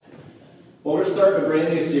Well, we're starting a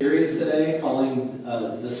brand new series today calling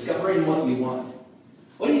Discovering What You Want.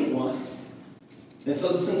 What do you want? And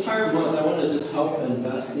so this entire month, I want to just help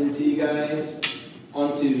invest into you guys,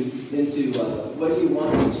 into what do you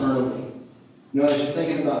want eternally. You know, as you're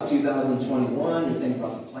thinking about 2021, you're thinking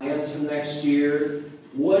about the plans for next year.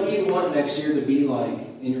 What do you want next year to be like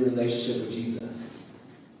in your relationship with Jesus?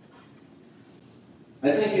 I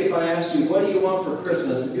think if I asked you, what do you want for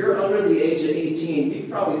Christmas? If you're under the age of 18, you've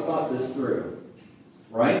probably thought this through,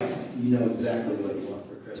 right? You know exactly what you want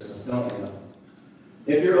for Christmas, don't you?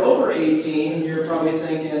 If you're over 18, you're probably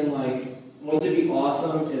thinking, like, wouldn't it be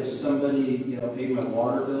awesome if somebody, paid my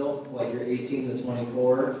water bill, like you're 18 to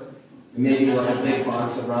 24, and maybe like a big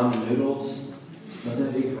box of ramen noodles?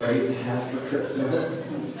 Wouldn't that be great to have for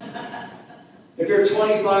Christmas? If you're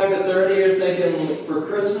 25 to 30, you're thinking, for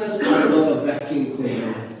Christmas, I love a vacuum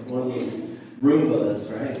cleaner. One of these Roombas,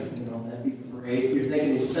 right? That'd be great. You're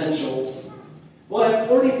thinking essentials. Well, at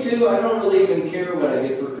 42, I don't really even care what I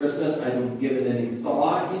get for Christmas. I don't give it any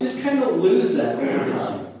thought. You just kind of lose that over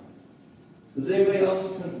time. Does anybody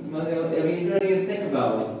else? I mean, you don't even think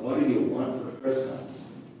about, like, what do you want for Christmas?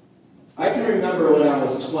 I can remember when I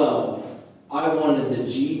was 12, I wanted the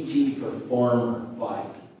GT Performer bike.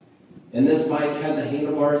 And this bike had the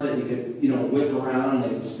handlebars that you could, whip around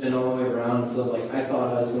and they'd spin all the way around. So, like, I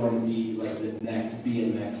thought I was going to be, like, the next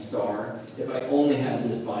BMX star if I only had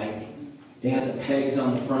this bike. It had the pegs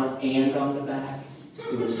on the front and on the back.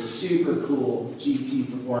 It was super cool,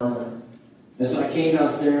 GT Performer. And so I came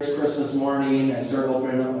downstairs Christmas morning. I started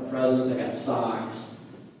opening up my presents. I got socks,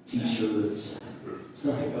 T-shirts. I'm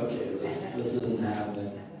like, okay, this isn't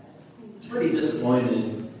happening. It's pretty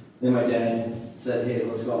disappointed. Then my dad said, hey,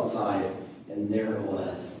 let's go outside. And there it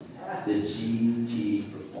was, the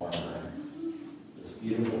GT Performer. This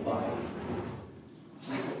beautiful bike.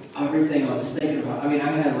 It's like everything I was thinking about. I mean, I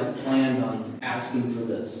had planned on asking for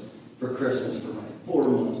this for Christmas for 4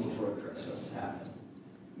 months before Christmas happened.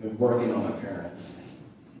 I've been working on my parents.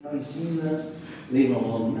 Have you seen this? Leaving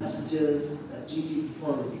them little messages. That GT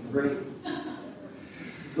Performer would be great.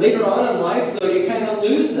 Later on in life, though, you kind of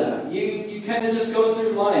lose that. You kind of just go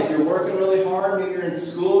through life. You're working really hard. Maybe you're in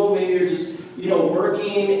school. Maybe you're just,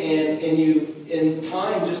 working, and you, in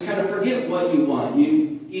time, just kind of forget what you want.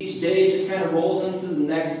 Each day just kind of rolls into the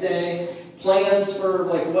next day. Plans for,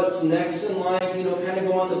 what's next in life, kind of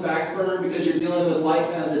go on the back burner because you're dealing with life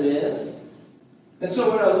as it is. And so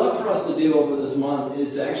what I'd love for us to do over this month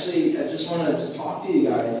is to actually, I just want to talk to you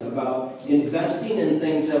guys about investing in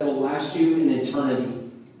things that will last you in eternity.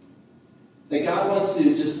 That God wants to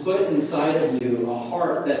just put inside of you a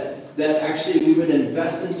heart that actually we would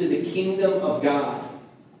invest into the kingdom of God.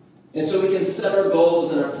 And so we can set our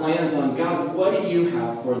goals and our plans on, God, what do you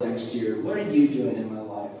have for next year? What are you doing in my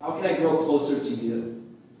life? How can I grow closer to you?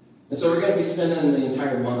 And so we're going to be spending the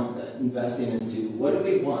entire month investing into what do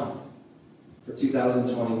we want for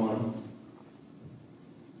 2021.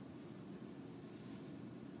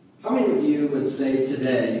 How many of you would say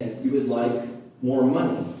today you would like more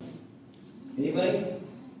money? Anybody?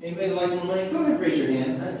 Anybody like more money? Go ahead and raise your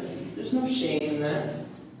hand. There's no shame in that.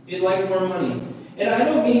 You'd like more money. And I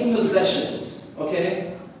don't mean possessions,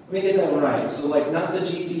 okay? Let me get that right. So, not the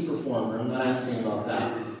GT Performer. I'm not asking about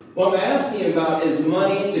that. What I'm asking about is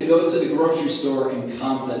money to go to the grocery store in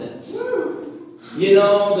confidence.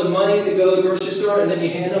 The money to go to the grocery store, and then you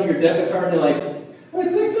hand them your debit card, and they're like, I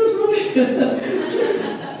think there's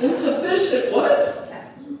money. Insufficient. What?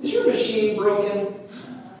 Is your machine broken?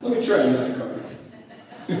 Let me try another card.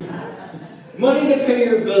 Money to pay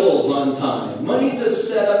your bills on time. Money to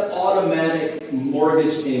set up automatic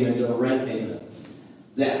mortgage payments or rent payments.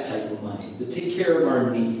 That type of money. To take care of our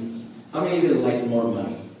needs. How many of you like more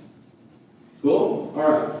money? Cool?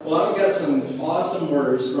 All right. Well, I've got some awesome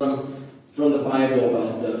words from the Bible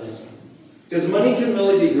about this. Because money can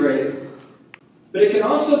really be great. But it can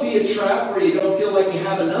also be a trap where you don't feel like you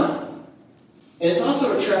have enough. And it's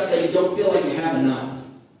also a trap that you don't feel like you have enough.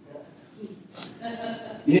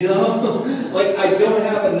 I don't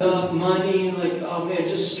have enough money, oh man,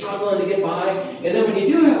 just struggling to get by. And then when you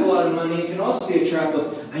do have a lot of money, it can also be a trap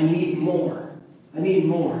of, I need more. I need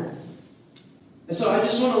more. And so I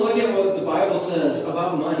just want to look at what the Bible says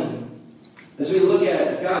about money. As we look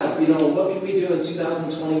at, God, what can we do in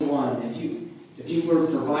 2021? If you were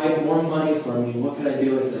to provide more money for me, what could I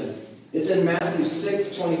do with it? It's in Matthew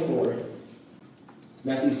 6:24.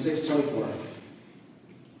 Matthew 6:24.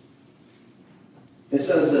 It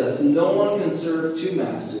says this, no one can serve two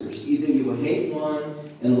masters. Either you will hate one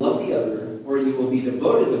and love the other, or you will be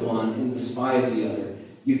devoted to one and despise the other.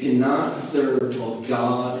 You cannot serve both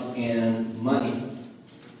God and money.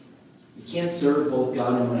 You can't serve both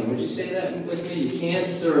God and money. Would you say that with me? You can't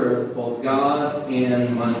serve both God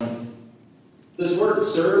and money. This word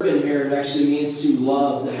serve in here, it actually means to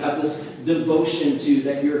love, to have this devotion to,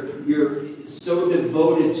 that you're so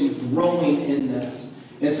devoted to growing in this.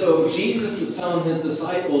 And so Jesus is telling his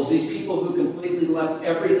disciples, these people who completely left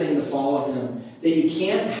everything to follow him, that you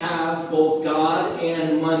can't have both God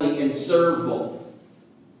and money and serve both.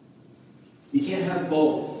 You can't have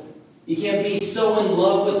both. You can't be so in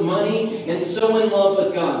love with money and so in love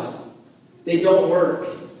with God. They don't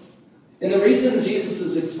work. And the reason Jesus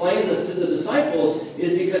is explaining this to the disciples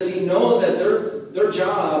is because he knows that their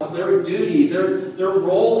job, their duty, their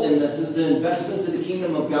role in this is to invest into the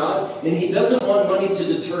kingdom of God, and he doesn't want money to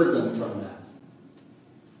deter them from that.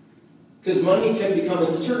 Because money can become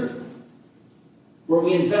a deterrent, where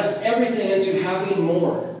we invest everything into having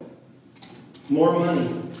more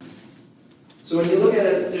money. So when you look at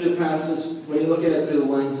it through the passage, when you look at it through the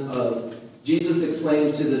lens of Jesus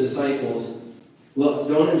explaining to the disciples, look,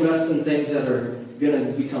 don't invest in things that are going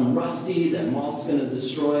to become rusty, that moth's going to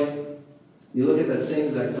destroy. You look at that same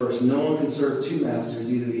exact verse. No one can serve two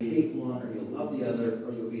masters. Either you hate one or you'll love the other,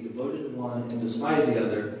 or you'll be devoted to one and despise the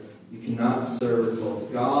other. You cannot serve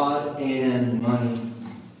both God and money.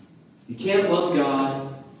 You can't love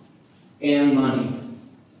God and money.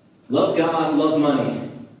 Love God, love money.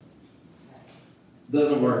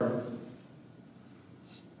 Doesn't work.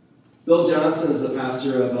 Bill Johnson is the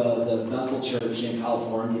pastor of the Bethel Church in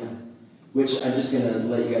California, which I'm just going to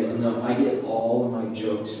let you guys know, I get all of my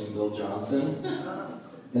jokes from Bill Johnson.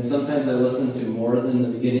 And sometimes I listen to more than the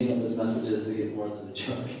beginning of his messages to get more than the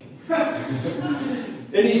joke.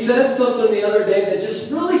 And he said something the other day that just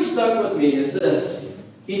really stuck with me, is this.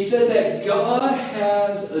 He said that God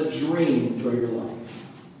has a dream for your life.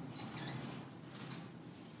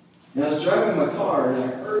 And I was driving my car and I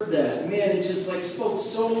heard that. Man, it just spoke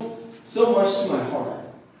so much to my heart.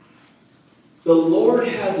 The Lord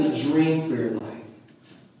has a dream for your life.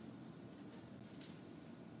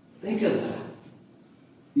 Think of that.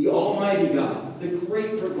 The Almighty God, the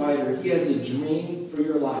great provider, he has a dream for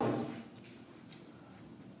your life.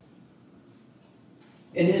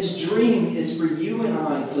 And his dream is for you and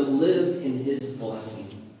I to live in his blessing.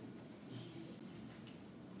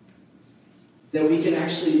 That we can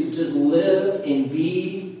actually just live and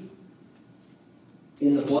be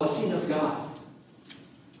in the blessing of God.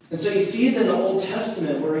 And so you see it in the Old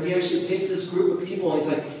Testament where he actually takes this group of people and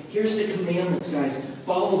he's like, here's the commandments, guys.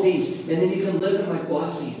 Follow these, and then you can live in my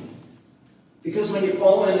blessing. Because when you're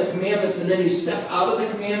following the commandments and then you step out of the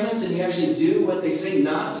commandments and you actually do what they say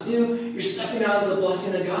not to do, you're stepping out of the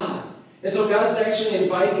blessing of God. And so God's actually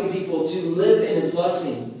inviting people to live in his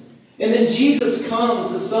blessing. And then Jesus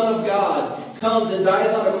comes, the Son of God, comes and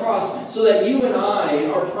dies on the cross so that you and I,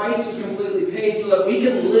 our price is completely paid so that we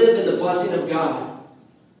can live in the blessing of God.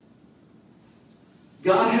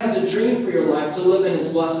 God has a dream for your life to live in his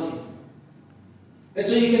blessing. And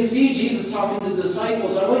so you can see Jesus talking to the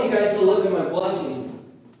disciples, I want you guys to live in my blessing.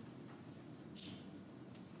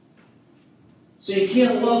 So you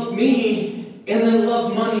can't love me and then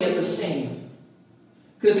love money at the same.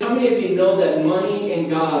 Because how many of you know that money and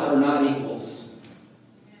God are not equals?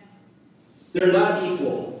 They're not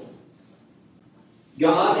equal.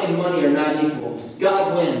 God and money are not equals.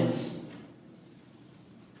 God wins.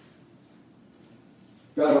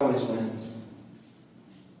 God always wins.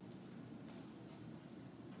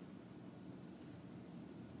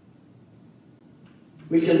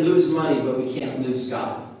 We can lose money, but we can't lose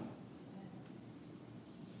God.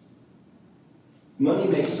 Money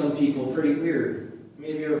makes some people pretty weird.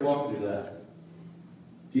 Maybe you ever walked through that.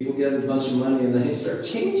 People get a bunch of money and then they start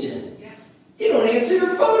changing. Yeah. You don't answer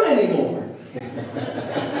your phone anymore.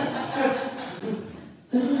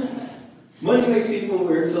 Money makes people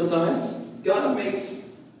weird sometimes. God makes,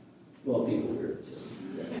 people weird.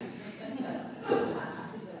 Sometimes.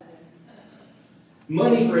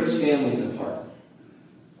 Money breaks families apart.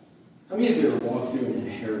 How many of you ever walked through an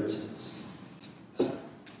inheritance?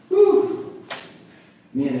 Whew.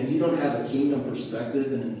 Man, if you don't have a kingdom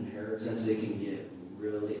perspective in an inheritance, it can get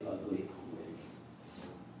really ugly quick.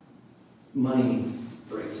 Money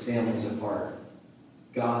breaks families apart.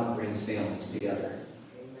 God brings families together.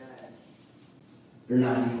 Amen. They're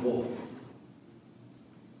not equal.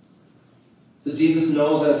 So Jesus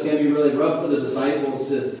knows that it's going to be really rough for the disciples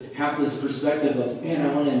to have this perspective of, man,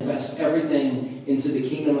 I want to invest everything into the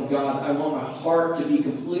kingdom of God. I want my heart to be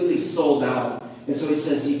completely sold out. And so he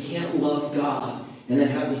says, you can't love God and then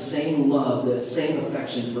have the same love, the same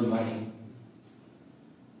affection for money.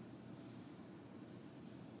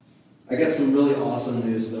 I got some really awesome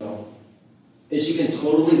news, though. Is you can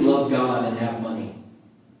totally love God and have money.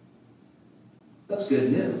 That's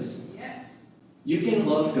good news. Yes. You can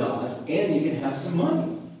love God and you can have some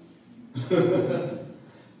money.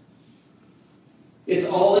 It's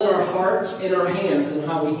all in our hearts, in our hands, and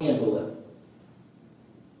how we handle it.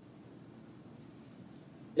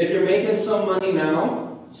 If you're making some money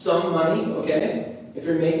now, some money, okay? If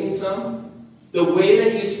you're making some, the way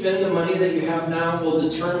that you spend the money that you have now will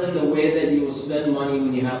determine the way that you will spend money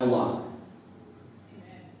when you have a lot.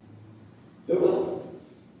 Amen. It will.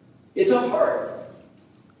 It's a heart.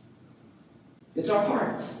 It's our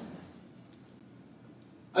hearts.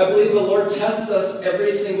 I believe the Lord tests us every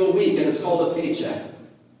single week, and it's called a paycheck.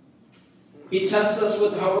 He tests us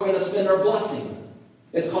with how we're going to spend our blessing.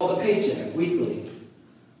 It's called a paycheck, weekly.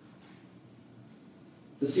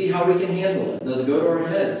 To see how we can handle it. Does it go to our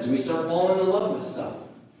heads? Do we start falling in love with stuff?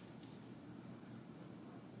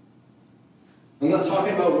 I'm not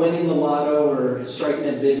talking about winning the lotto or striking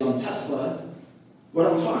it big on Tesla. What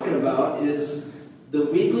I'm talking about is the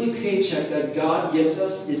weekly paycheck that God gives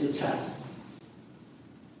us is a test.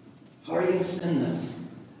 How are you going to spend this?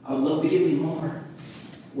 I would love to give you more.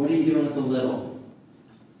 What are you doing with the little?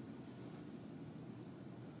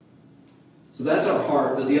 So that's our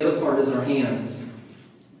heart, but the other part is our hands.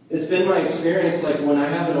 It's been my experience, like when I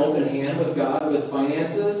have an open hand with God with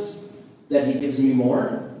finances, that He gives me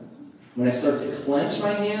more. When I start to clench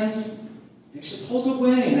my hands, it actually pulls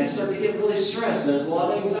away, and I start to get really stressed. There's a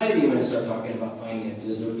lot of anxiety when I start talking about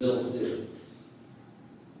finances or bills too.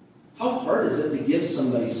 How hard is it to give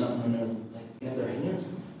somebody something when they have their hands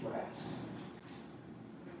grasped?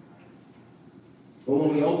 But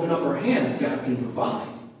when we open up our hands, God can provide.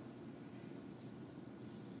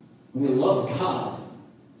 When we love God,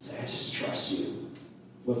 say, I just trust you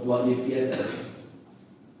with what you've given.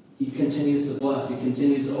 He continues to bless. He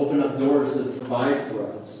continues to open up doors to provide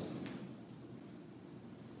for us.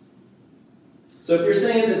 So if you're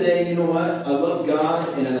saying today, you know what, I love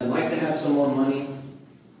God and I'd like to have some more money,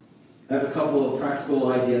 I have a couple of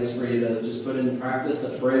practical ideas for you to just put into practice, to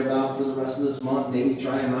pray about for the rest of this month. Maybe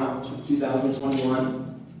try them out in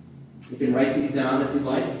 2021. You can write these down if you'd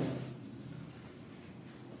like.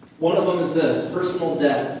 One of them is this, personal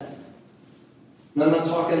debt. And I'm not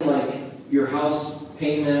talking like your house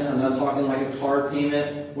payment. I'm not talking like a car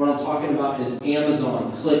payment. What I'm talking about is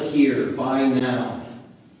Amazon. Click here, buy now.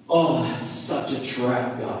 Oh, that's such a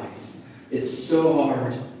trap, guys. It's so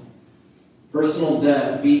hard. Personal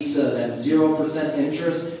debt, Visa, that's 0%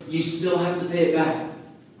 interest. You still have to pay it back.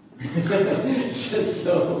 Just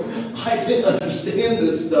so I didn't understand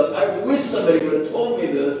this stuff. I wish somebody would have told me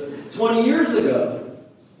this 20 years ago.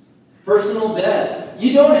 Personal debt.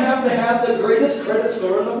 You don't have to have the greatest credit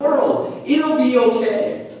score in the world. It'll be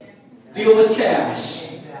okay. Deal with cash.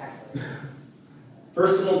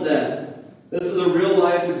 Personal debt. This is a real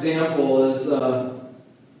life example.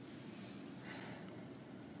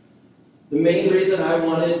 The main reason I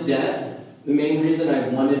wanted debt, the main reason I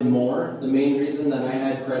wanted more, the main reason that I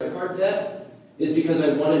had credit card debt is because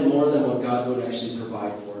I wanted more than what God would actually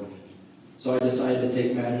provide for me. So I decided to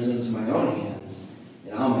take matters into my own hands,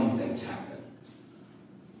 and I'll make things happen.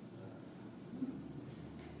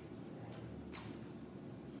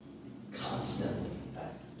 Constantly.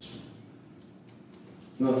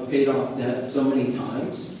 I've paid off debt so many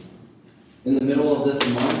times. In the middle of this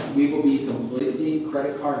month, we will be completely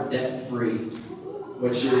credit card debt free,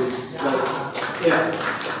 which is like, yeah.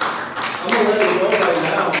 I'm going to let you know right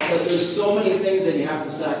now that there's so many things that you have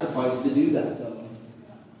to sacrifice to do that, though.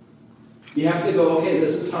 You have to go, okay,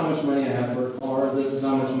 this is how much money I have for a car, this is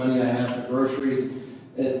how much money I have for groceries,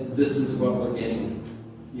 and this is what we're getting.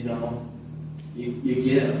 You know, you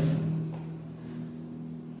give.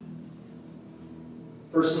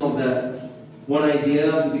 Personal debt. One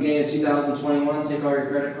idea at the beginning of 2021, take all your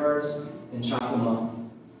credit cards and chop them up.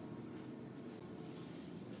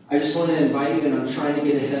 I just want to invite you, and I'm trying to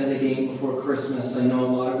get ahead of the game before Christmas. I know a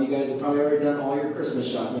lot of you guys have probably already done all your Christmas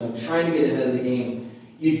shopping. I'm trying to get ahead of the game.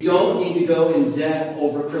 You don't need to go in debt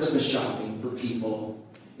over Christmas shopping for people.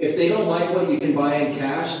 If they don't like what you can buy in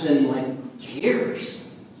cash, then who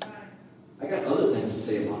cares? I got other things to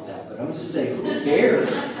say about that, but I'm just saying, who cares?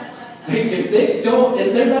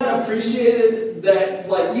 If they're not appreciated that,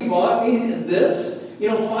 you bought me this,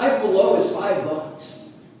 Five Below is $5.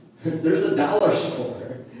 There's a dollar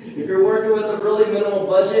store. If you're working with a really minimal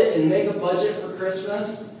budget and make a budget for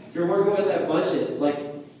Christmas, if you're working with that budget,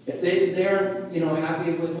 if they aren't,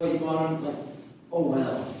 happy with what you bought them, oh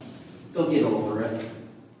well, they'll get over it.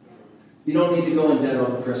 You don't need to go in debt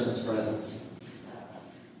over Christmas presents.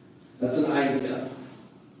 That's an idea.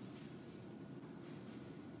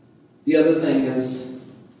 The other thing is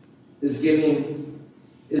giving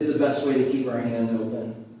is the best way to keep our hands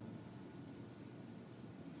open.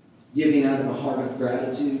 giving out of a heart of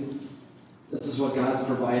gratitude. This is what God's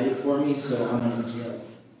provided for me, so I'm going to give.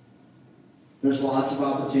 There's lots of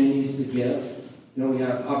opportunities to give. We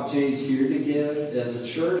have opportunities here to give as a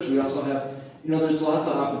church. We also have, there's lots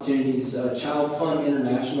of opportunities. Child Fund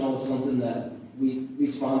International is something that we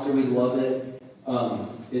sponsor. We love it. I'm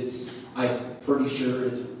pretty sure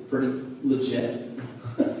it's pretty legit.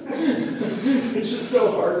 It's just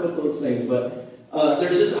so hard with those things. But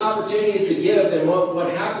there's just opportunities to give. And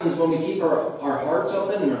what happens when we keep our hearts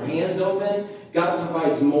open and our hands open, God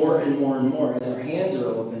provides more and more and more. As our hands are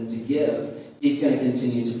open to give, He's going to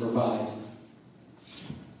continue to provide.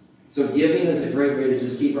 So giving is a great way to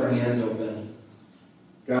just keep our hands open.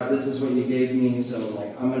 God, this is what you gave me,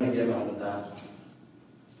 so I'm going to give out of that.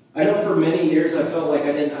 I know for many years I felt like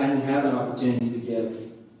I didn't have an opportunity to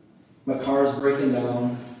give. My car's breaking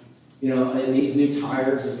down. It needs new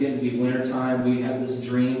tires. It's getting to be wintertime. We have this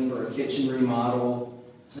dream for a kitchen remodel.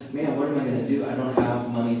 It's like, man, what am I going to do? I don't have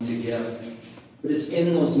money to give. But it's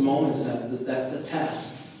in those moments that's the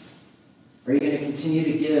test. Are you going to continue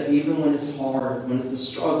to give even when it's hard, when it's a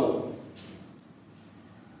struggle?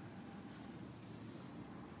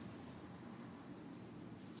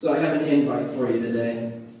 So I have an invite for you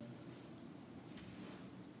today.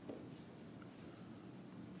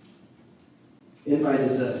 Invite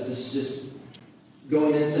is this. It's just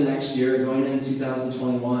going into next year, going into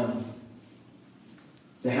 2021,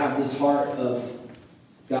 to have this heart of,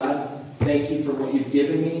 God, thank you for what you've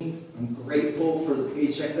given me. I'm grateful for the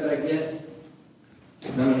paycheck that I get.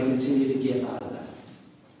 And I'm going to continue to give out of that.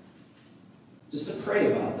 Just to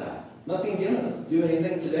pray about that. Nothing, you don't do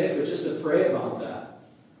anything today, but just to pray about that.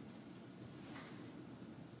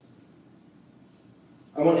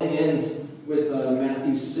 I want to end with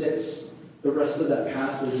Matthew 6. The rest of that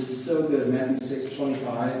passage is so good. Matthew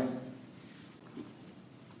 6:25.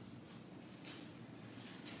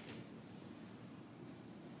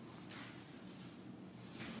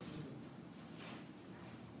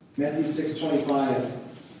 Matthew 6:25.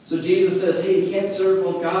 So Jesus says, hey, you can't serve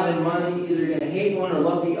both God and money. Either you're going to hate one or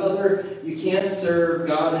love the other. You can't serve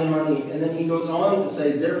God and money. And then he goes on to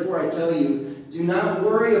say, therefore I tell you, do not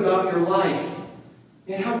worry about your life.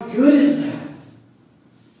 And how good is that?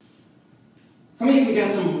 How many of you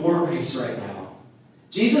got some worries right now?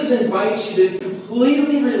 Jesus invites you to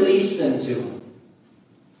completely release them to him.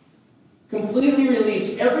 Completely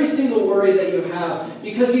release every single worry that you have,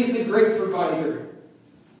 because he's the great provider.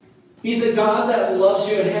 He's a God that loves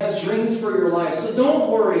you and has dreams for your life. So don't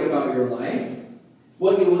worry about your life,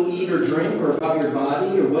 what you will eat or drink, or about your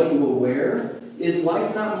body, or what you will wear. Is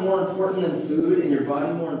life not more important than food, and your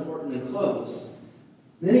body more important than clothes?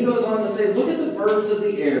 And then he goes on to say, look at the birds of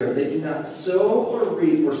the air. They do not sow or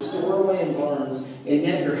reap or store away in barns, and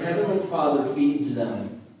yet your heavenly Father feeds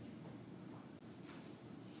them.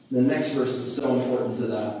 The next verse is so important to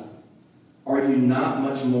that. Are you not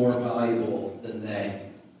much more valuable than they?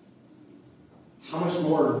 How much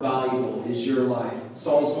more valuable is your life?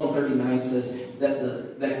 Psalms 139 says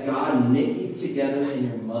that God knit you together in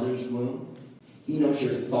your mother's womb. He knows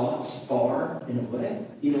your thoughts far and away.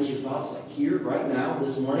 He knows your thoughts like here, right now,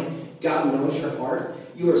 this morning. God knows your heart.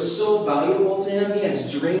 You are so valuable to him. He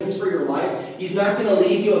has dreams for your life. He's not going to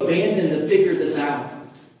leave you abandoned to figure this out.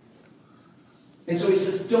 And so he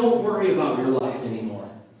says, don't worry about your life anymore.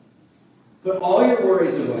 Put all your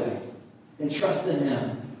worries away and trust in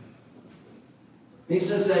him. He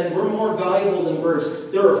says that we're more valuable than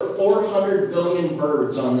birds. There are 400 billion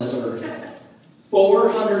birds on this earth.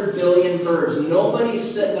 400 billion birds. Nobody's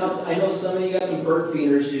sitting up. I know some of you got some bird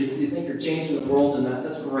feeders. You think you're changing the world and that.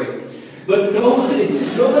 That's great. But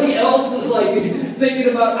nobody else is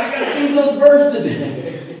thinking about, I got to feed those birds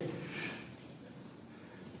today.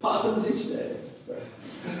 Poppins each day. Sorry.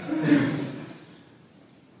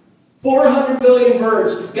 400 billion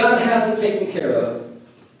birds. God hasn't taken care of.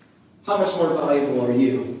 How much more valuable are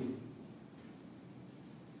you?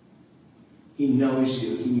 He knows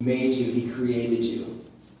you. He made you. He created you.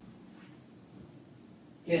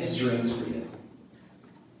 He has dreams for you.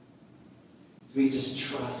 So we just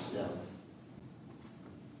trust him.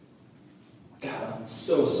 God, I'm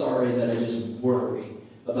so sorry that I just worry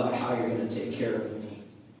about how you're going to take care of me.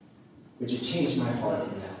 Would you change my heart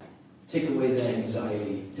in that? Take away that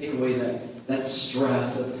anxiety. Take away that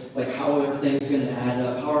stress of how everything's going to add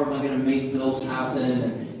up. How am I going to make bills happen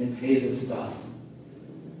and pay this stuff?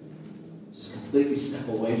 Just completely step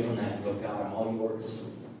away from that and go, God, I'm all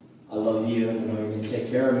yours. I love you, and I know you're going to take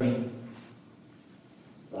care of me.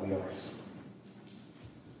 So I'm yours.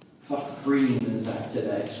 How freeing is that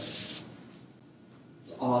today? It's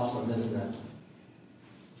awesome, isn't it?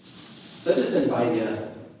 So I just invite you.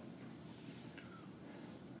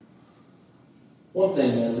 One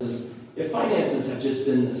thing is if finances have just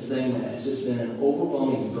been this thing that has just been an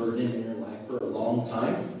overwhelming burden in your life for a long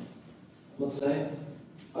time, let's say,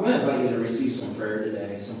 I'm going to invite you to receive some prayer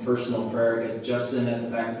today, some personal prayer. Get Justin at the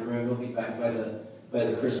back of the room. He'll be back by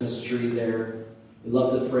the Christmas tree there. We'd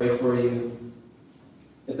love to pray for you.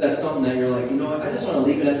 If that's something that you're like, you know what, I just want to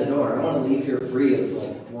leave it at the door. I want to leave here free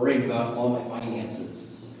of worrying about all my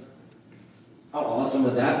finances. How awesome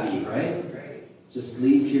would that be, right? Just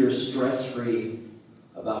leave here stress-free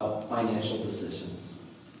about financial decisions.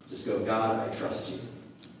 Just go, God, I trust you.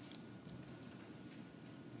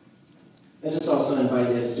 I just also invite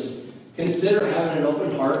you to just consider having an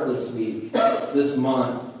open heart this week, this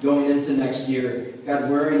month, going into next year. God,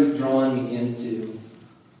 where are you drawing me into?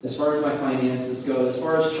 As far as my finances go, as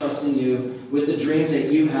far as trusting you with the dreams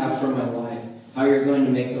that you have for my life, how you're going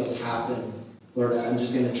to make those happen. Lord, I'm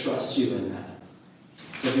just going to trust you in that.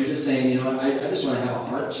 So if you're just saying, you know what, I just want to have a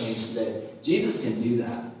heart change today, Jesus can do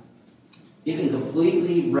that. He can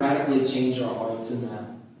completely, radically change our hearts in that.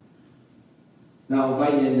 Now I'll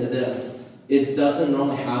invite you into this. It doesn't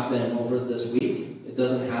normally happen over this week. It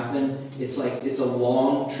doesn't happen. It's a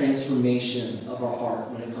long transformation of our heart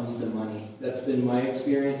when it comes to money. That's been my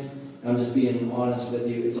experience, and I'm just being honest with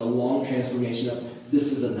you. It's a long transformation of,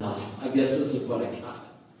 this is enough. I guess this is what I got.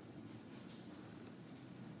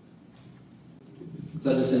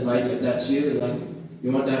 So I just invite you, if that's you,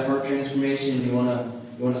 you want that heart transformation, you want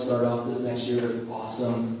to start off this next year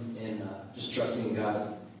awesome and just trusting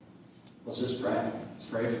God. Let's just pray. Let's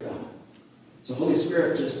pray for that. So Holy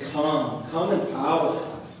Spirit, just come in power.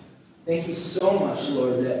 Thank you so much,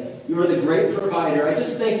 Lord, that you are the great provider. I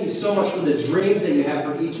just thank you so much for the dreams that you have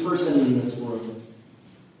for each person in this room.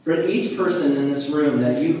 For each person in this room,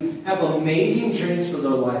 that you have amazing dreams for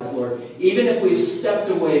their life, Lord. Even if we've stepped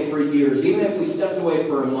away for years, even if we stepped away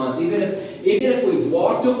for a month, even if we've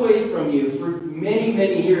walked away from you for many,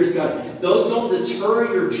 many years, God, those don't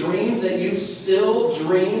deter your dreams, that you still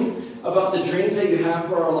dream about the dreams that you have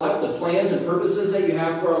for our life, the plans and purposes that you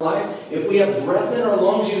have for our life. If we have breath in our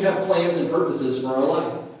lungs, you have plans and purposes for our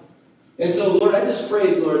life. And so, Lord, I just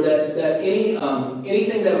pray, Lord, that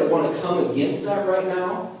anything that would want to come against that right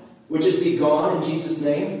now would just be gone in Jesus'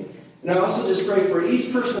 name. And I also just pray for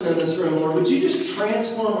each person in this room, Lord, would you just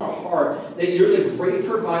transform our heart, that you're the great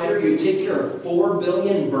provider, you take care of 4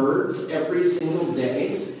 billion birds every single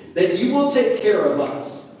day, that you will take care of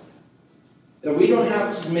us. That we don't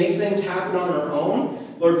have to make things happen on our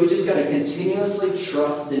own. Lord, we just got to continuously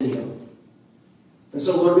trust in you. And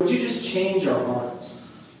so, Lord, would you just change our hearts?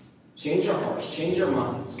 Change our hearts. Change our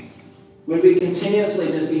minds. Would we continuously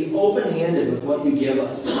just be open-handed with what you give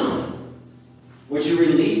us? Would you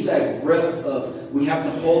release that grip of we have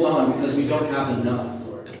to hold on because we don't have enough,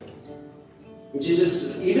 Lord? Would you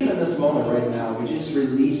just, even in this moment right now, would you just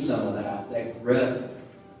release some of that grip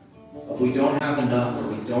of we don't have enough or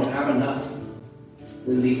we don't have enough?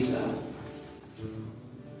 Release that.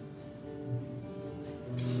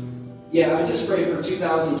 Yeah, I just pray for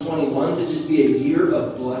 2021 to just be a year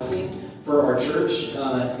of blessing for our church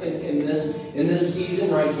in this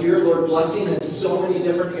season right here. Lord, blessing in so many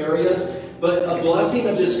different areas, but a blessing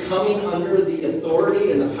of just coming under the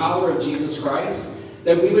authority and the power of Jesus Christ,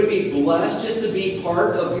 that we would be blessed just to be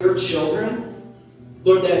part of your children.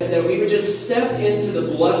 Lord, that we would just step into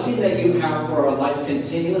the blessing that you have for our life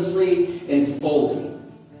continuously and fully.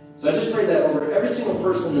 So I just pray that over every single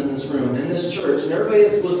person in this room, in this church, and everybody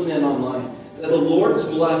that's listening online, that the Lord's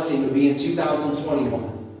blessing would be in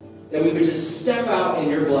 2021. That we would just step out in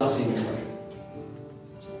your blessings.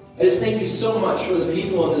 I just thank you so much for the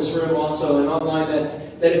people in this room also and online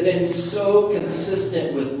that have been so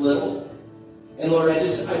consistent with little. And Lord, I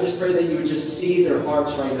just pray that you would just see their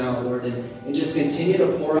hearts right now, Lord, and just continue to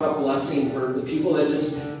pour out blessing for the people that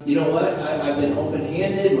just, you know what, I've been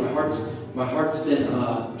open-handed, my heart's been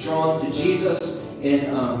drawn to Jesus,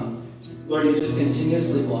 and Lord, you just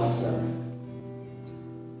continuously bless them.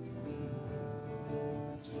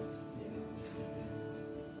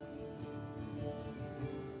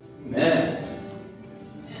 Amen.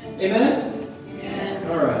 Amen? Amen.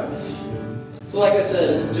 All right. So like I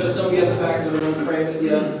said, Justin will be at the back of the room praying with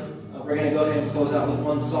you. We're going to go ahead and close out with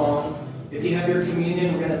one song. If you have your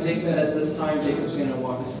communion, we're going to take that at this time. Jacob's going to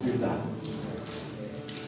walk us through that.